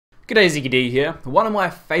G'day, ZiggyD here. One of my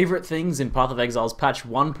favourite things in Path of Exile's patch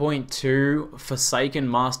 1.2 Forsaken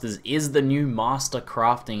Masters is the new Master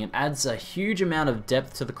Crafting. It adds a huge amount of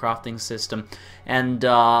depth to the crafting system and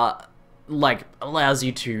allows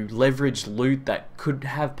you to leverage loot that could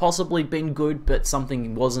have possibly been good, but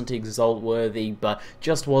something wasn't exalt worthy, but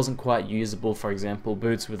just wasn't quite usable. For example,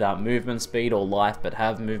 boots without movement speed or life but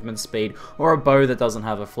have movement speed, or a bow that doesn't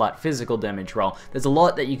have a flat physical damage roll. There's a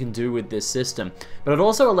lot that you can do with this system, but it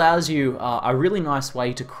also allows you a really nice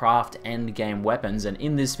way to craft endgame weapons, and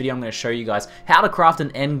in this video I'm going to show you guys how to craft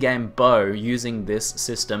an endgame bow using this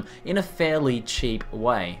system in a fairly cheap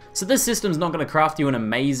way. So this system's not going to craft you an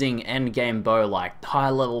amazing endgame bow like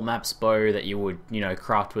high level maps bow that you would,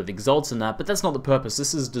 craft with exalts and that, but that's not the purpose.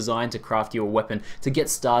 This is designed to craft you a weapon to get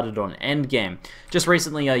started on endgame. Just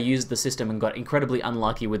recently I used the system and got incredibly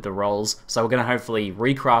unlucky with the rolls, so we're going to hopefully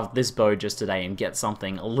recraft this bow just today and get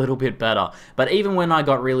something a little bit better. But even when I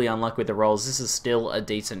got really unlucky with the rolls, this is still a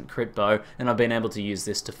decent crit bow, and I've been able to use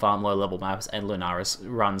this to farm low level maps and Lunaris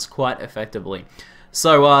runs quite effectively.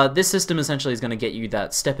 So this system essentially is going to get you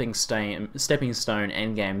that stepping stone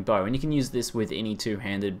endgame bow, and you can use this with any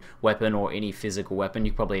two-handed weapon or any physical weapon.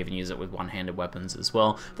 You can probably even use it with one-handed weapons as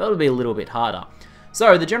well. That'll be a little bit harder.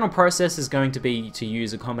 So the general process is going to be to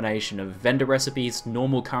use a combination of vendor recipes,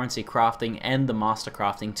 normal currency crafting, and the master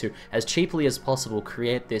crafting to, as cheaply as possible,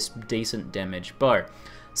 create this decent damage bow.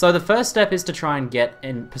 So the first step is to try and get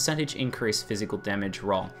a percentage increased physical damage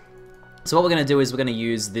roll. So what we're going to do is we're going to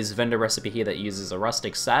use this vendor recipe here that uses a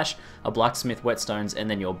rustic sash, a blacksmith whetstones, and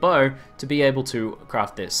then your bow to be able to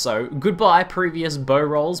craft this. So goodbye previous bow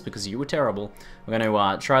rolls because you were terrible. We're going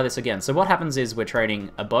to try this again. So what happens is we're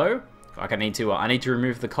trading a bow. Like I need to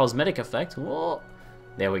remove the cosmetic effect. Whoa,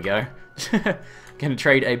 there we go. Going to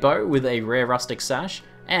trade a bow with a rare rustic sash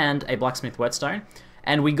and a blacksmith whetstone,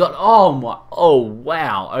 and we got oh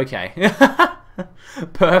wow, okay.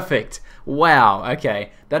 Perfect. Wow,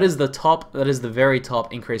 okay. That is the very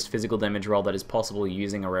top increased physical damage roll that is possible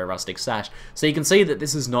using a rare rustic sash. So you can see that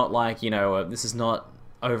this is not like, this is not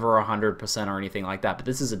over 100% or anything like that, but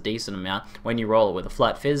this is a decent amount when you roll it with a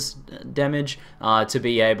flat fizz damage to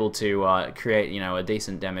be able to create, a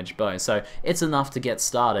decent damage bow. So it's enough to get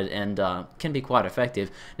started and can be quite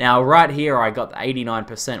effective. Now right here I got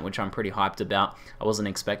 89%, which I'm pretty hyped about. I wasn't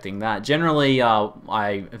expecting that. Generally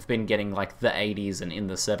I have been getting like the 80s and in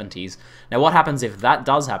the 70s. Now what happens if that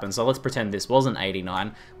does happen? So let's pretend this wasn't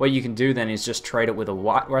 89. What you can do then is just trade it with a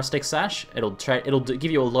white rustic sash. It'll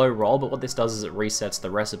give you a low roll, but what this does is it resets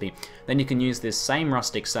the recipe. Then you can use this same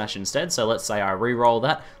rustic sash instead. So let's say I re-roll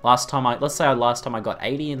that. Last time I got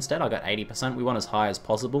 80 instead. I got 80%. We want as high as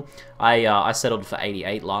possible. I settled for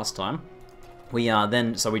 88 last time.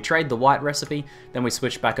 So we trade the white recipe, then we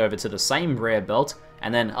switch back over to the same rare belt,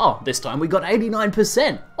 and then this time we got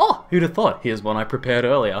 89%. Oh, who'd have thought? Here's one I prepared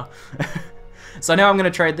earlier. So now I'm going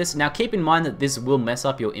to trade this. Now keep in mind that this will mess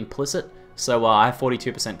up your implicit. So I have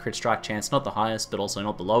 42% crit strike chance, not the highest, but also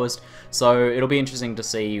not the lowest. So it'll be interesting to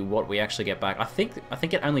see what we actually get back. I think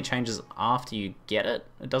it only changes after you get it.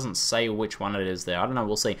 It doesn't say which one it is there. I don't know,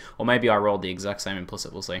 we'll see. Or maybe I rolled the exact same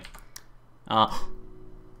implicit, we'll see.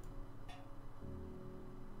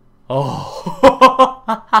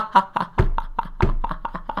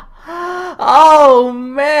 Oh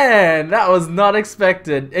man, that was not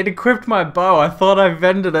expected. It equipped my bow. I thought I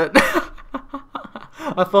vended it.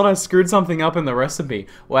 I thought I screwed something up in the recipe.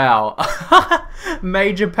 Wow.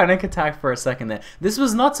 Major panic attack for a second there. This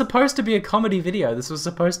was not supposed to be a comedy video. This was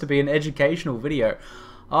supposed to be an educational video.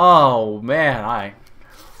 Oh man,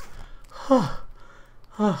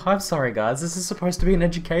 I'm sorry guys, this is supposed to be an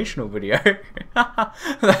educational video.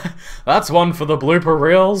 That's one for the blooper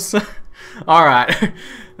reels. Alright.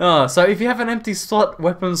 So if you have an empty slot,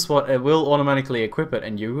 weapon slot, it will automatically equip it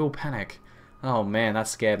and you will panic. Oh man, that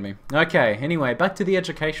scared me. Okay, anyway, back to the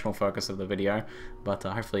educational focus of the video, but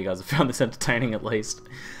hopefully you guys have found this entertaining at least.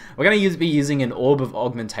 We're going to be using an Orb of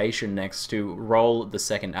Augmentation next to roll the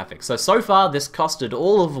second affix. So far this costed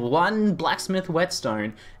all of one blacksmith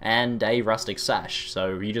whetstone and a rustic sash.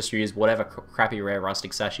 So you just use whatever crappy rare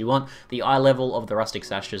rustic sash you want. The eye level of the rustic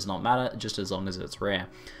sash does not matter, just as long as it's rare.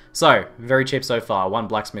 So, very cheap so far, one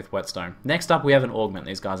blacksmith whetstone. Next up we have an augment.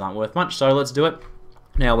 These guys aren't worth much, so let's do it.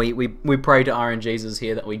 Now we pray to RNGesus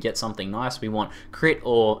here that we get something nice. We want crit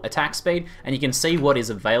or attack speed, and you can see what is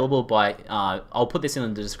available by, I'll put this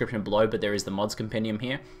in the description below, but there is the mods compendium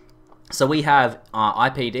here. So we have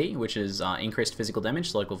IPD, which is increased physical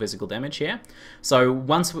damage, local physical damage here. So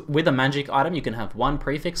once with a magic item, you can have one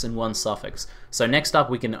prefix and one suffix. So next up,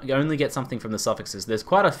 we can only get something from the suffixes. There's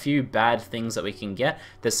quite a few bad things that we can get.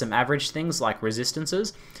 There's some average things like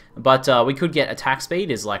resistances, but we could get attack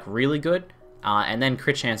speed is like really good. And then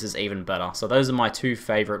crit chance is even better. So those are my two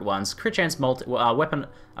favorite ones. Crit chance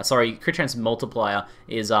crit chance multiplier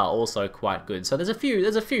is also quite good. So there's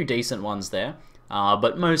a few decent ones there.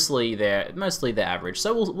 But mostly they're average.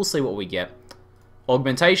 So we'll see what we get.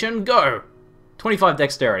 Augmentation, go! 25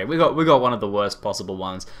 dexterity. We got one of the worst possible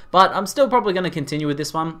ones. But I'm still probably going to continue with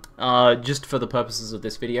this one, just for the purposes of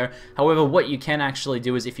this video. However, what you can actually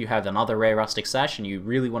do is if you have another rare rustic sash and you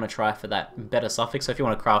really want to try for that better suffix, so if you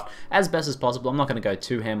want to craft as best as possible, I'm not going to go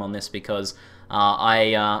too ham on this because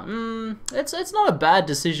it's not a bad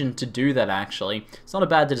decision to do that, actually. It's not a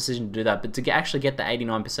bad decision to do that, but to actually get the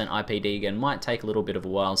 89% IPD again might take a little bit of a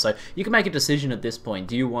while. So you can make a decision at this point.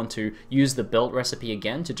 Do you want to use the belt recipe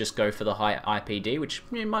again to just go for the high IPD, which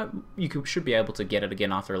you should be able to get it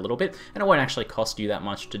again after a little bit, and it won't actually cost you that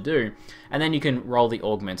much to do. And then you can roll the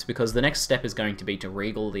augments, because the next step is going to be to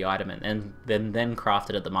regal the item and then craft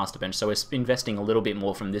it at the master bench. So we're investing a little bit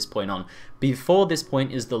more from this point on. Before this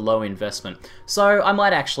point is the low investment. So I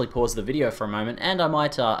might actually pause the video for a moment, and I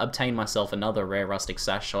might obtain myself another rare rustic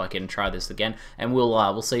sash so I can try this again, and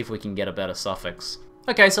we'll see if we can get a better suffix.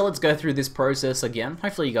 Okay, so let's go through this process again.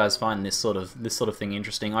 Hopefully you guys find this sort of thing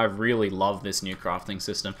interesting. I really love this new crafting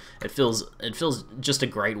system. It feels just a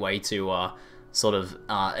great way to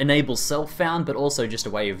enable self-found, but also just a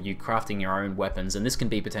way of you crafting your own weapons, and this can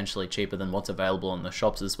be potentially cheaper than what's available in the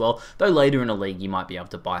shops as well, though later in a league you might be able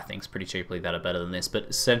to buy things pretty cheaply that are better than this, but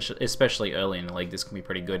especially early in the league this can be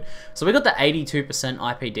pretty good. So we got the 82%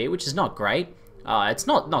 IPD, which is not great. It's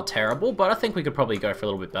not terrible, but I think we could probably go for a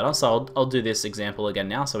little bit better. So I'll do this example again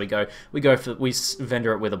now. So we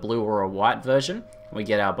vendor it with a blue or a white version. We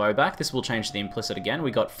get our bow back. This will change the implicit again. We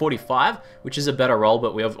got 45, which is a better roll,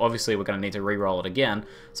 but obviously we're going to need to re-roll it again.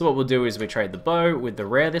 So what we'll do is we trade the bow with the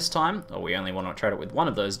rare this time, or we only want to trade it with one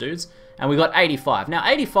of those dudes, and we got 85. Now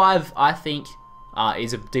 85, I think,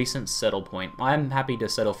 is a decent settle point. I'm happy to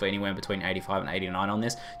settle for anywhere between 85 and 89 on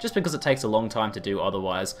this, just because it takes a long time to do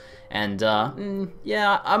otherwise. And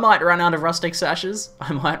yeah, I might run out of rustic sashes.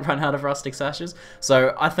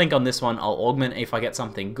 So I think on this one I'll augment. If I get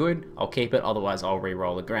something good, I'll keep it. Otherwise, I'll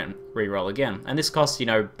re-roll again. And this costs, you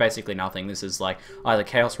know, basically nothing. This is like either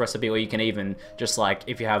chaos recipe, or you can even just like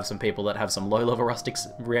if you have some people that have some low-level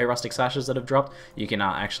rare rustic sashes that have dropped, you can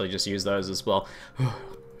actually just use those as well.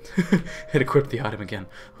 Hit equip the item again.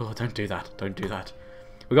 Oh, don't do that. Don't do that.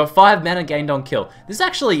 We got 5 mana gained on kill. This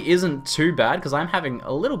actually isn't too bad, because I'm having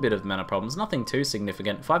a little bit of mana problems. Nothing too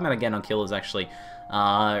significant. 5 mana gained on kill is actually,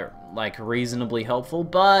 like, reasonably helpful,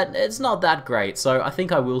 but it's not that great. So I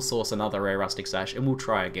think I will source another rare rustic sash, and we'll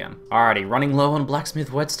try again. Alrighty, running low on blacksmith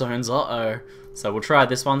whetstones. Uh-oh. So we'll try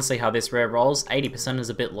this one, see how this rare rolls. 80% is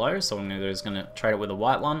a bit low, so I'm just going to trade it with a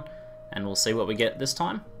white one, and we'll see what we get this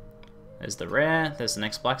time. There's the rare, there's the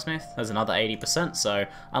next blacksmith, there's another 80%, so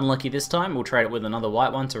unlucky this time. We'll trade it with another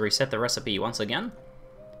white one to reset the recipe once again.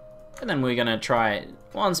 And then we're gonna try it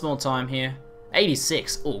once more time here.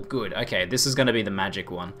 86, oh good, okay, this is gonna be the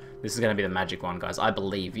magic one. This is gonna be the magic one, guys, I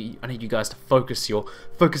believe. I need you guys to focus your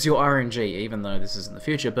RNG, even though this is in the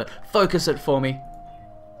future, but focus it for me.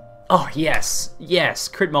 Oh, yes, yes,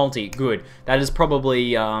 crit multi, good. That is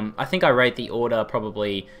probably, I think I rate the order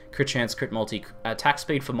probably crit chance, crit multi, attack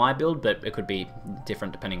speed for my build, but it could be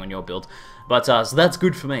different depending on your build. But, so that's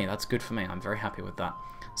good for me, I'm very happy with that.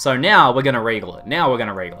 So now we're gonna regal it,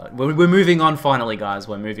 We're moving on finally, guys,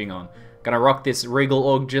 we're moving on. Gonna rock this regal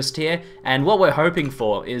org just here, and what we're hoping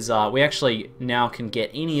for is we actually now can get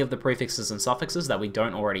any of the prefixes and suffixes that we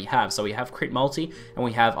don't already have. So we have crit multi, and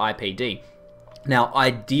we have IPD. Now,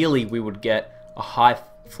 ideally, we would get a high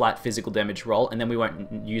flat physical damage roll, and then we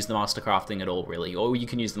won't use the master crafting at all, really. Or you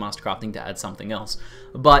can use the master crafting to add something else.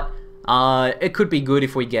 But it could be good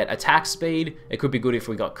if we get attack speed. It could be good if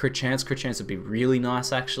we got crit chance. Crit chance would be really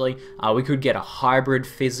nice, actually. We could get a hybrid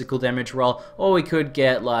physical damage roll, or we could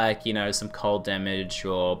get, like, you know, some cold damage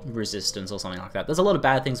or resistance or something like that. There's a lot of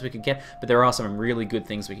bad things we could get, but there are some really good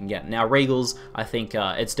things we can get. Now, regals, I think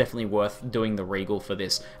it's definitely worth doing the regal for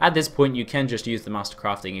this. At this point, you can just use the master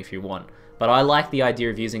crafting if you want. But I like the idea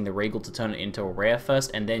of using the regal to turn it into a rare first,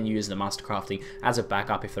 and then use the master crafting as a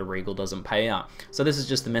backup if the regal doesn't pay out. So this is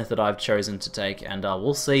just the method I've chosen to take, and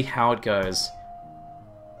we'll see how it goes.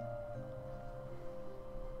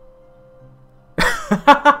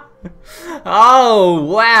 Oh,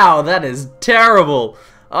 wow, that is terrible.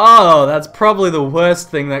 Oh, that's probably the worst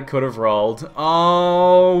thing that could have rolled.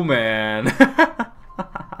 Oh, man.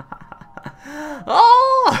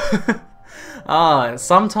 Oh!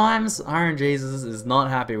 Sometimes Iron Jesus is not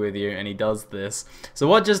happy with you, and he does this. So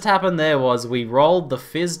what just happened there was we rolled the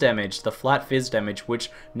fizz damage, the flat fizz damage, which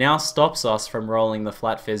now stops us from rolling the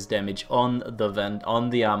flat fizz damage on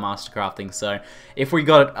the Master Crafting. So if we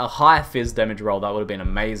got a high fizz damage roll, that would have been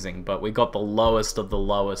amazing, but we got the lowest of the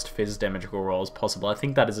lowest fizz damage rolls possible. I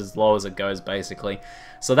think that is as low as it goes, basically.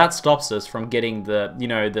 So that stops us from getting the, you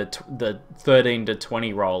know, the 13 to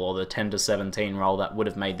 20 roll or the 10 to 17 roll that would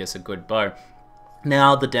have made this a good bow.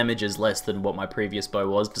 Now the damage is less than what my previous bow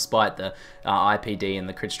was, despite the IPD and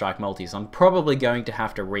the crit strike multi, so I'm probably going to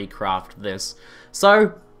have to recraft this.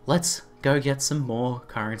 So let's go get some more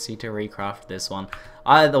currency to recraft this one.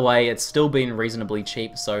 Either way, it's still been reasonably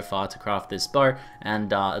cheap so far to craft this bow,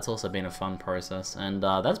 and it's also been a fun process, and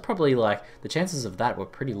that's probably like, the chances of that were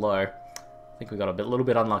pretty low. I think we got a little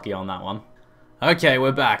bit unlucky on that one. Okay,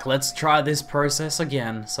 we're back. Let's try this process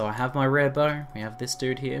again. So I have my rare bow. We have this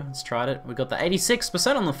dude here. Let's try it. We got the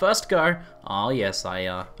 86% on the first go. Oh yes,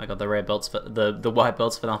 I got the rare belts for the white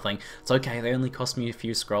belts for nothing. It's okay. They only cost me a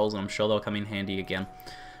few scrolls, and I'm sure they'll come in handy again.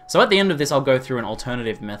 So at the end of this, I'll go through an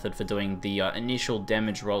alternative method for doing the initial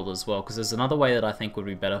damage roll as well, because there's another way that I think would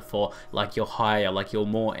be better for like your higher, like your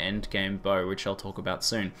more end game bow, which I'll talk about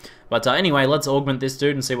soon. But anyway, let's augment this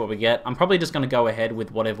dude and see what we get. I'm probably just going to go ahead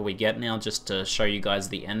with whatever we get now, just to show you guys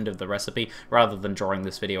the end of the recipe, rather than drawing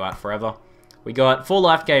this video out forever. We got 4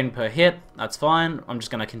 life gain per hit, that's fine. I'm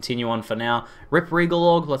just going to continue on for now. Rip Regal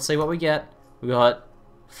Org, let's see what we get. We got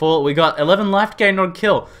 11 life gain on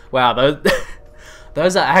kill. Wow, those...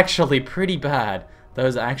 Those are actually pretty bad.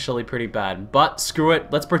 Those are actually pretty bad. But screw it.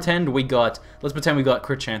 Let's pretend we got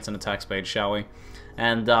crit chance and attack speed, shall we?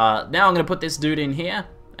 And now I'm gonna put this dude in here,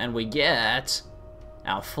 and we get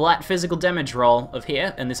our flat physical damage roll of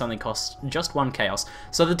here, and this only costs just 1 chaos.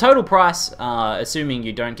 So the total price, assuming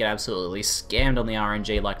you don't get absolutely scammed on the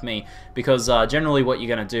RNG like me, because generally what you're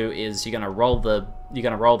gonna do is you're gonna roll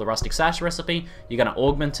the rustic sash recipe, you're gonna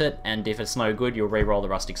augment it, and if it's no good, you'll re-roll the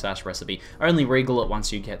rustic sash recipe. Only regal it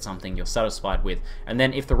once you get something you're satisfied with, and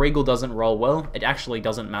then if the regal doesn't roll well, it actually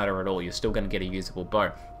doesn't matter at all. You're still gonna get a usable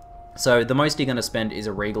bow. So the most you're going to spend is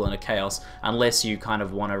a regal and a chaos, unless you kind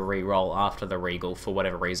of want to re-roll after the regal for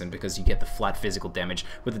whatever reason, because you get the flat physical damage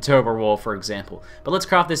with the turbo roll, for example. But let's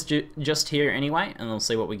craft this just here anyway, and we'll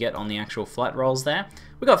see what we get on the actual flat rolls there.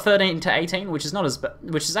 We got 13 to 18, which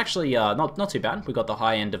is actually not too bad. We got the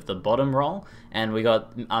high end of the bottom roll, and we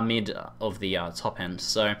got a mid of the top end,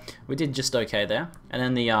 so we did just okay there. And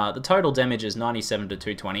then the total damage is 97 to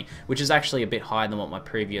 220, which is actually a bit higher than what my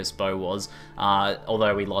previous bow was,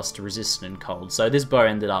 although we lost resist and cold. So this bow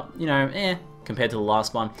ended up, you know, compared to the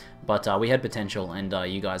last one, but we had potential, and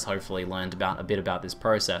you guys hopefully learned a bit about this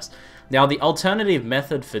process. Now the alternative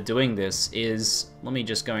method for doing this is, let me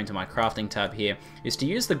just go into my crafting tab here, is to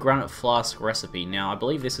use the granite flask recipe. Now I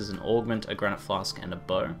believe this is an augment, a granite flask, and a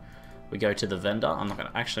bow. We go to the vendor. I'm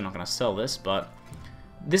actually not gonna sell this, but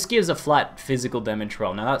this gives a flat physical damage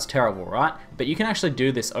roll. Now that's terrible, right? But you can actually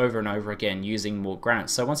do this over and over again using more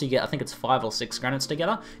granites. So once you get, I think it's 5 or 6 granites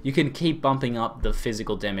together, you can keep bumping up the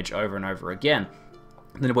physical damage over and over again.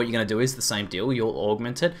 Then what you're going to do is the same deal, you'll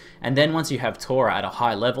augment it, and then once you have Tora at a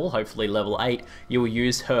high level, hopefully level 8, you will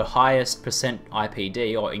use her highest percent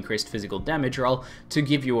IPD, or increased physical damage roll, to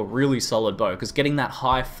give you a really solid bow, because getting that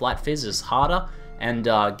high flat fizz is harder, and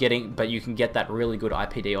but you can get that really good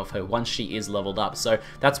IPD off her once she is leveled up. So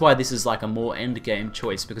that's why this is like a more end game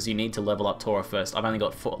choice, because you need to level up Tora first. I've only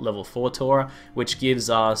got level 4 Tora, which gives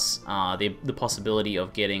us the possibility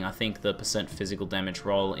of getting, I think the percent physical damage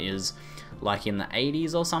roll is like in the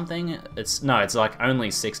 80s or something. It's like only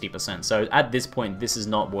 60%. So at this point, this is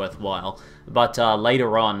not worthwhile. But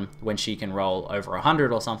later on, when she can roll over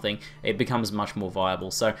 100 or something, it becomes much more viable.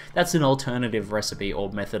 So that's an alternative recipe or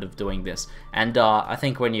method of doing this. And I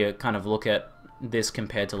think when you kind of look at this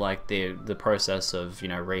compared to like the process of, you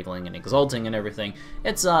know, regaling and exalting and everything,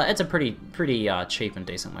 it's a pretty cheap and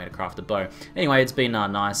decent way to craft a bow. Anyway, it's been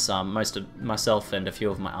nice. Most of myself and a few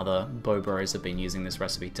of my other bow bros have been using this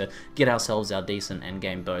recipe to get ourselves our decent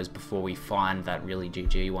endgame bows before we find that really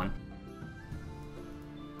GG one.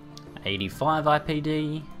 85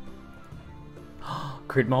 IPD.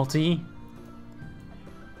 Crit multi.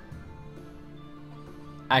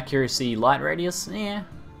 Accuracy light radius.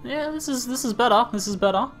 Yeah, this is better. This is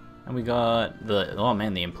better. And we got the, oh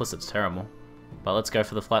man, the implicit's terrible. But let's go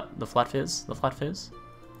for the flat fizz. The flat fizz.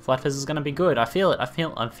 Flat fizz is gonna be good. I feel it.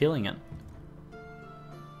 I'm feeling it.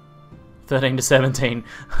 13 to 17.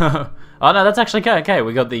 Oh no, that's actually okay. Okay,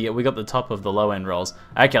 we got the top of the low end rolls.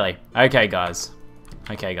 Okay, guys.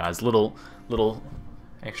 Okay, guys. Little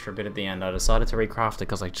extra bit at the end. I decided to recraft it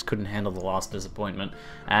because I just couldn't handle the last disappointment,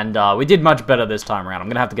 and we did much better this time around. I'm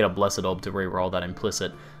gonna have to get a blessed orb to re-roll that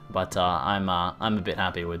implicit, but I'm a bit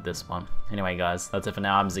happy with this one. Anyway, guys, that's it for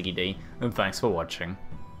now. I'm ZiggyD, and thanks for watching.